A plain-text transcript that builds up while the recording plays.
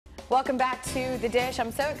Welcome back to The Dish.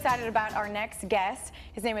 I'm so excited about our next guest.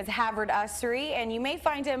 His name is Havird Usry, and you may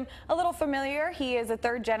find him a little familiar. He is a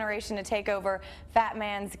third generation to take over Fat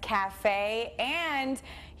Man's Cafe, and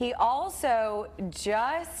he also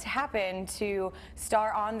just happened to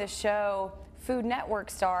star on the show Food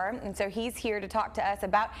Network star, and so he's here to talk to us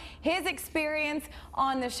about his experience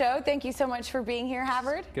on the show. Thank you so much for being here,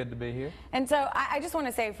 Havird. Good to be here. And so I just want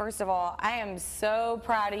to say, first of all, I am so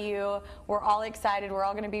proud of you. We're all excited. We're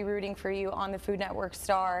all going to be rooting for you on the Food Network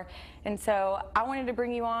star. And so I wanted to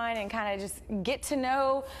bring you on and kind of just get to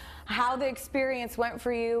know how the experience went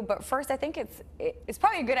for you. But first, I think it's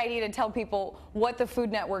probably a good idea to tell people what the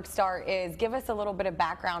Food Network star is. Give us a little bit of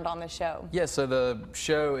background on the show. Yeah, so the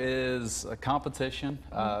show is a competition.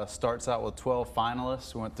 Starts out with 12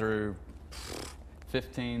 finalists. We went through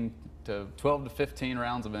 12 to 15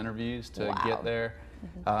 rounds of interviews to get there.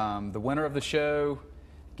 The winner of the show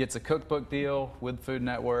gets a cookbook deal with Food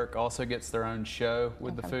Network, also gets their own show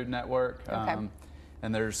with the Food Network.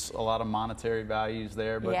 And there's a lot of monetary values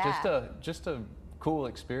there, but just a cool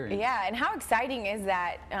experience. Yeah, and how exciting is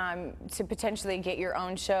that to potentially get your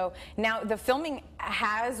own show? Now, the filming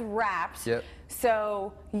has wrapped,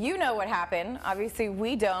 so you know what happened. Obviously,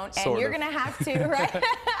 we don't, and you're going to have to, right?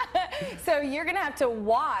 So you're going to have to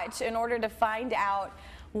watch in order to find out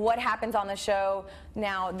what happens on the show.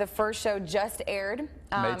 Now, the first show just aired.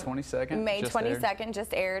 May 22nd. May 22nd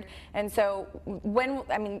just aired. And so when,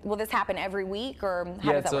 I mean, will this happen every week, or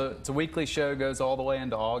how does that work? It's a weekly show, goes all the way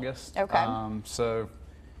into August. Okay. So,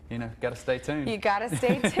 you know, got to stay tuned. You got to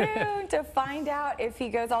stay tuned to find out if he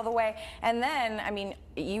goes all the way. And then, I mean,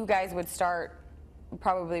 you guys would start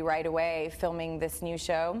probably right away filming this new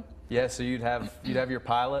show. Yeah, so you'd have your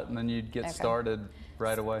pilot, and then you'd get started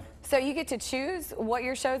right away. So you get to choose what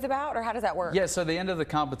your show's about, or how does that work? Yeah, so the end of the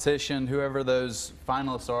competition, whoever those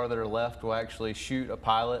finalists are that are left will actually shoot a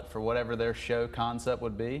pilot for whatever their show concept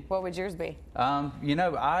would be. What would yours be? You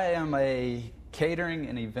know, I am a catering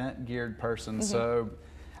and event geared person, so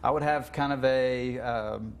I would have kind of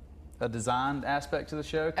a design aspect to the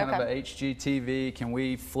show, kind of a HGTV. Can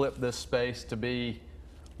we flip this space to be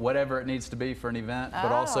whatever it needs to be for an event,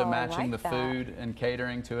 but also matching the food and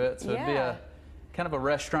catering to it? So it'd be a kind of a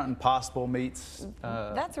Restaurant Impossible meets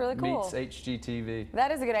that's really cool. meets HGTV.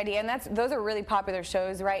 That is a good idea, and those are really popular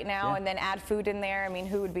shows right now. And then add food in there. I mean,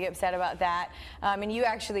 who would be upset about that? And you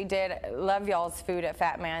actually did love y'all's food at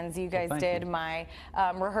Fat Man's. You guys did my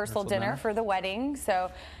rehearsal dinner for the wedding,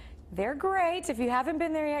 so they're great. If you haven't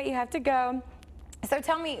been there yet, you have to go. So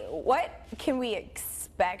tell me, what can we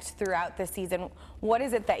expect throughout the season? What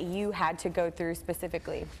is it that you had to go through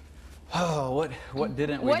specifically? Oh, what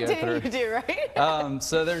didn't we go through? What didn't you do, right?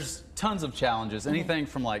 So there's tons of challenges. Anything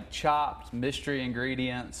from like chopped mystery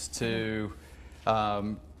ingredients to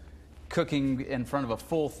cooking in front of a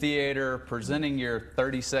full theater, presenting your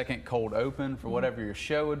 30-second cold open for whatever your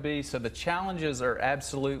show would be. So the challenges are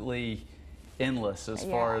absolutely endless as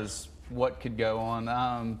far as what could go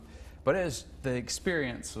on. But the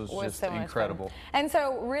experience was just so incredible. And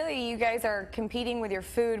so really you guys are competing with your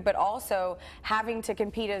food, but also having to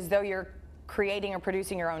compete as though you're creating or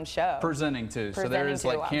producing your own show. Presenting too. So there is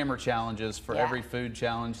like camera challenges for every food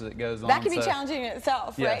challenge that goes on. That can be challenging in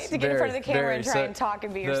itself, right? To get in front of the camera and try and talk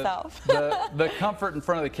and be yourself. The comfort in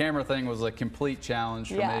front of the camera thing was a complete challenge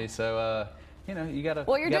for me. So you know, you gotta.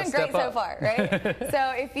 Well, you're doing great so far, right?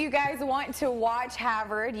 So if you guys want to watch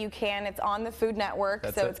Havird, you can. It's on the Food Network,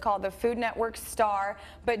 so it's called the Food Network Star.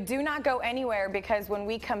 But do not go anywhere, because when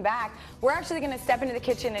we come back, we're actually going to step into the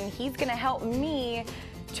kitchen, and he's going to help me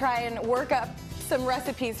try and work up some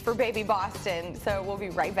recipes for Baby Boston. So we'll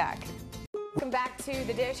be right back. Welcome back to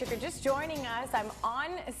The Dish. If you're just joining us, I'm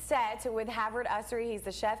on set with Havird Usry. He's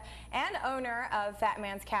the chef and owner of Fat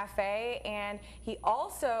Man's Cafe, and he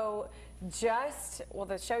also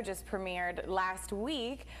the show just premiered last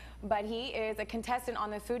week, but he is a contestant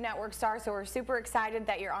on the Food Network star, so we're super excited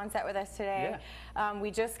that you're on set with us today.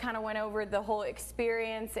 We just kind of went over the whole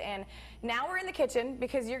experience, and now we're in the kitchen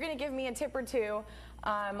because you're going to give me a tip or two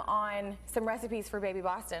on some recipes for Baby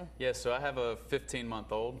Boston. Yeah, so I have a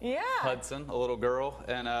 15-month-old, Hudson, a little girl,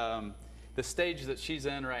 and the stage that she's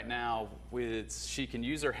in right now, she can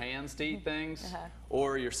use her hands to eat things,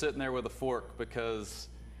 or you're sitting there with a fork because,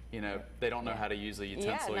 you know, they don't know how to use a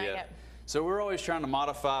utensil yet. So we're always trying to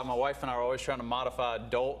modify, my wife and I are always trying to modify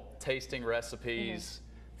adult tasting recipes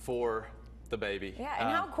for the baby. Yeah,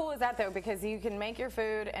 and how cool is that though? Because you can make your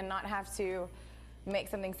food and not have to make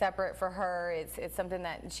something separate for her. It's something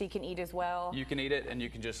that she can eat as well. You can eat it, and you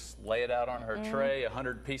can just lay it out on her tray,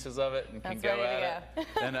 100 pieces of it, and can go at it.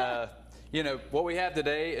 And you know, what we have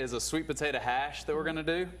today is a sweet potato hash that we're going to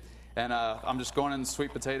do. And I'm just going in the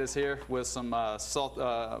sweet potatoes here with some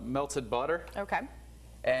melted butter. Okay.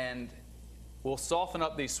 And we'll soften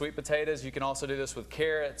up these sweet potatoes. You can also do this with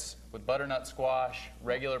carrots, with butternut squash,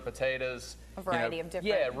 regular potatoes. A variety of different.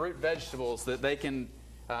 Yeah, root vegetables that they can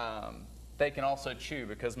also chew,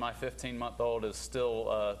 because my 15-month-old is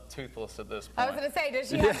still toothless at this point. I was going to say, does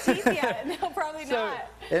she have teeth yet? No, probably not.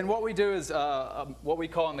 And what we do is what we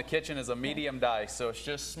call in the kitchen is a medium dice. So it's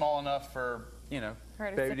just small enough for,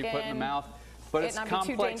 baby to put in the mouth. But it's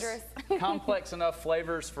complex enough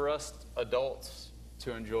flavors for us adults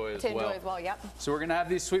to enjoy as well. Yep. So we're going to have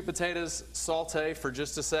these sweet potatoes saute for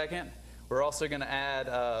just a second. We're also going to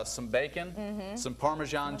add some bacon, some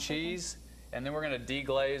Parmesan cheese, and then we're going to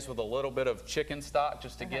deglaze with a little bit of chicken stock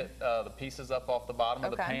just to get the pieces up off the bottom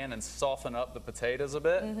of the pan and soften up the potatoes a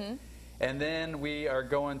bit. And then we are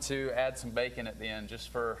going to add some bacon at the end, just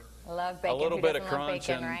for a little bit of crunch,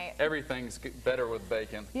 bacon, and everything's better with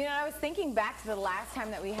bacon. You know, I was thinking back to the last time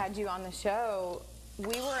that we had you on the show.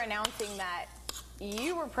 We were announcing that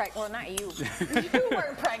you were pregnant. Well, not you. You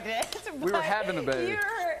weren't pregnant. We were having a baby.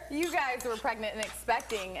 You guys were pregnant and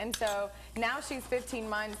expecting, and so now she's 15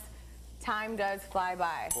 months. Time does fly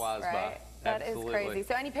by. Flies right? by. That Absolutely. is crazy.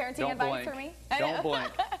 So, any parenting advice for me? Don't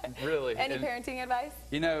blink. Really. Any parenting advice?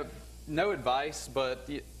 No advice, but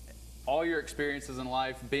all your experiences in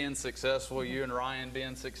life, being successful, you and Ryan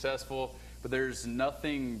being successful, but there's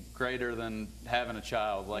nothing greater than having a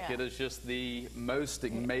child. Like, it is just the most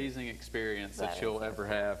amazing experience that you'll ever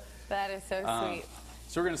have. That is so sweet.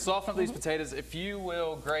 So we're going to soften up these potatoes. If you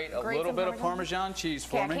will grate a little bit of Parmesan cheese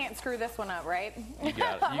for me. I can't screw this one up, right? You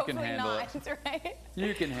got it. You can handle it. Right?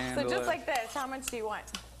 You can handle it. So just like this, how much do you want?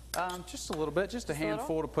 Just a little bit, just a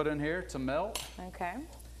handful to put in here to melt. Okay.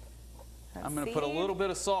 I'm going to put a little bit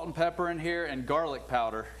of salt and pepper in here and garlic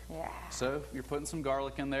powder. Yeah. So you're putting some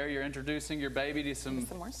garlic in there. You're introducing your baby to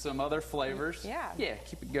some other flavors. Yeah. Yeah,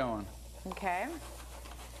 keep it going. Okay.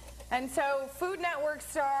 And so Food Network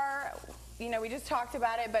Star, we just talked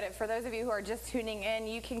about it, but for those of you who are just tuning in,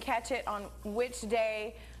 you can catch it on which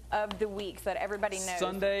day of the week so that everybody knows?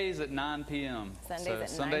 Sundays at 9 p.m.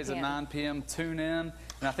 Sundays at 9 p.m. Tune in. And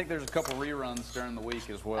I think there's a couple reruns during the week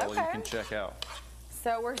as well you can check out.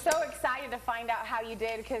 So we're so excited to find out how you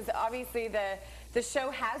did, because obviously the show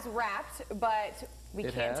has wrapped, but we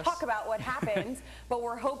can't talk about what happened. But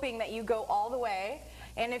we're hoping that you go all the way.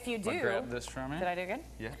 And if you do... I'll grab this from you. Did I do good?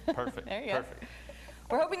 Yeah, perfect. There you go. Perfect.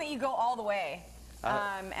 We're hoping that you go all the way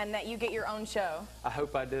and that you get your own show. I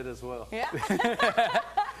hope I did as well. Yeah.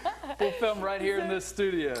 We'll film right here in this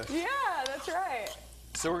studio. Yeah, that's right.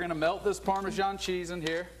 So we're going to melt this Parmesan cheese in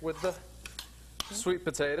here with the sweet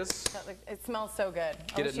potatoes. It smells so good.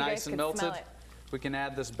 Get it nice and melted. We can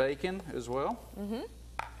add this bacon as well.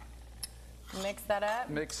 Mix that up.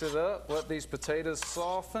 Mix it up. Let these potatoes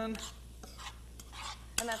soften.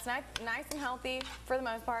 And that's nice and healthy for the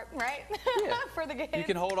most part, right? Yeah. For the kids. You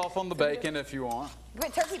can hold off on the bacon if you want.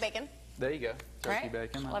 But turkey bacon. There you go. Turkey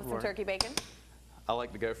bacon. Love some turkey bacon. I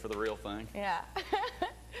like to go for the real thing. Yeah.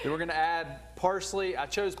 Then we're going to add parsley. I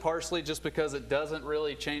chose parsley just because it doesn't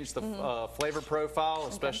really change the flavor profile,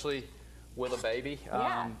 especially with a baby.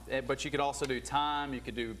 But you could also do thyme. You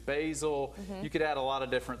could do basil. You could add a lot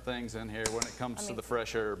of different things in here when it comes to the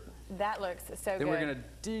fresh herb. That looks so good. Then we're going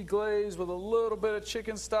to deglaze with a little bit of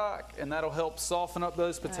chicken stock, and that'll help soften up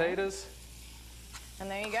those potatoes. And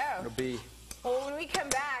there you go. It'll be... Well, when we come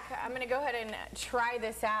back, I'm going to go ahead and try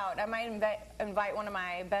this out. I might invite one of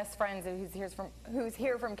my best friends who's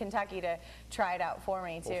here from Kentucky to try it out for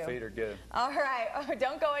me, too. We'll feed her good. All right.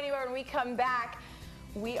 Don't go anywhere. When we come back,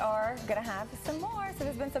 we are going to have some more. So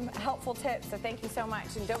there's been some helpful tips, so thank you so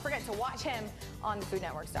much. And don't forget to watch him on the Food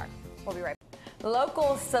Network Star. We'll be right back.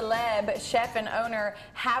 Local celeb, chef and owner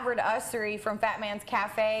Havird Usry from Fat Man's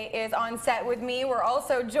Cafe is on set with me. We're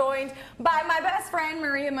also joined by my best friend,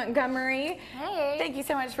 Maria Montgomery. Hey. Thank you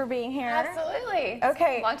so much for being here. Absolutely.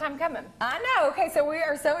 Okay. Long time coming. I know. Okay, so we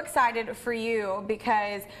are so excited for you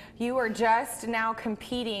because you are just now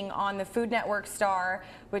competing on the Food Network Star,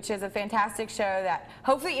 which is a fantastic show that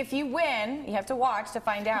hopefully if you win, you have to watch to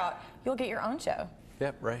find out, you'll get your own show.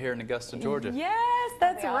 Yep, right here in Augusta, Georgia. Yes,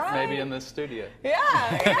 that's right. Maybe in this studio. Yeah.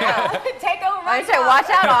 Take over my I say, watch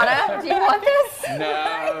out, Anna. Do you want this?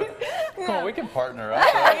 No. Come on, we can partner up.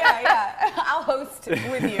 Yeah. I'll host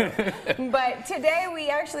with you. But today we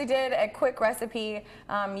actually did a quick recipe.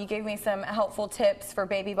 You gave me some helpful tips for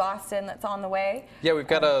baby Boston that's on the way. Yeah, we've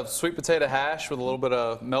got a sweet potato hash with a little bit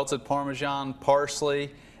of melted Parmesan, parsley,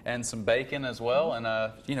 and some bacon as well, and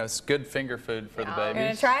it's good finger food for the babies. You're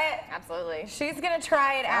gonna try it? Absolutely. She's gonna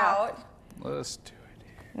try it out. Let's do it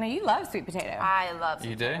here. Now, you love sweet potato. I love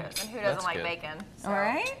sweet You do? potatoes. And who doesn't That's like good. bacon? So, All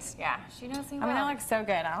right. Yeah, she knows me I well. mean, that looks so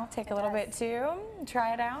good. I'll take a little bit too.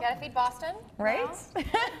 Try it out. You gotta feed Boston. Right?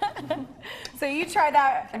 So you try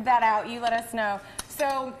that out. You let us know.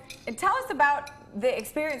 So tell us about the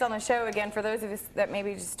experience on the show again for those of us that may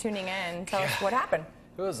be just tuning in. Tell us what happened.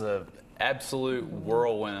 It was an absolute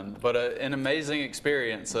whirlwind, but an amazing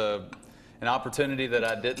experience. An opportunity that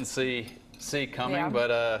I didn't see coming. Yeah.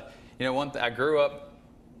 But you know, I grew up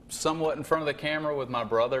somewhat in front of the camera with my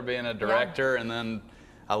brother being a director, and then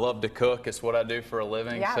I love to cook. It's what I do for a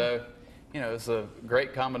living. Yeah. So, you know, it's a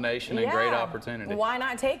great combination and great opportunity. Why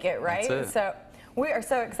not take it, right? That's it. So we are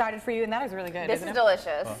so excited for you, and that is really good. This isn't is it?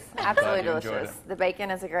 delicious. Absolutely glad you enjoyed delicious. The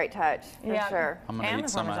bacon is a great touch, for sure. I'm going to And eat the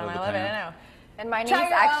some out Parmesan, of the I love it. pan. I know. And my niece Try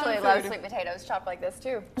your actually own loves food. sweet potatoes chopped like this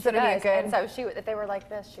too. So it'd be does. good. And so if they were like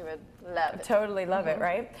this, she would love it. Totally love it,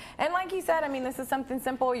 right? And like you said, I mean, this is something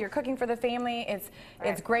simple. You're cooking for the family.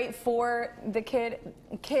 It's great for the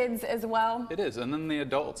kids as well. It is, and then the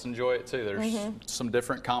adults enjoy it too. There's some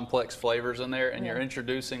different complex flavors in there, and you're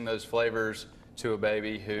introducing those flavors to a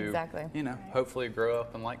baby who, you know, hopefully grow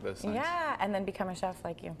up and like those things. Yeah, and then become a chef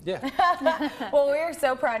like you. Yeah. Well, we're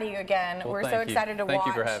so proud of you again. Well, we're so thank you. excited to watch. Thank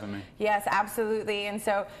you for having me. Yes, absolutely. And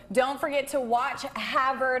so don't forget to watch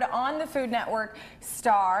Havird on the Food Network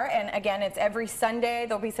Star. And again, it's every Sunday.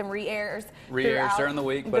 There'll be some re-airs. Re-airs during the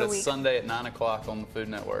week, but it's Sunday at 9 o'clock on the Food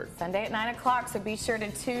Network. Sunday at 9 o'clock, so be sure to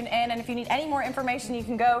tune in. And if you need any more information, you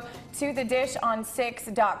can go to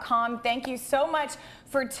thedishon6.com. Thank you so much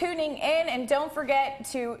for tuning in, and don't forget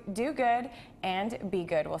to do good and be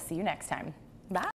good. We'll see you next time.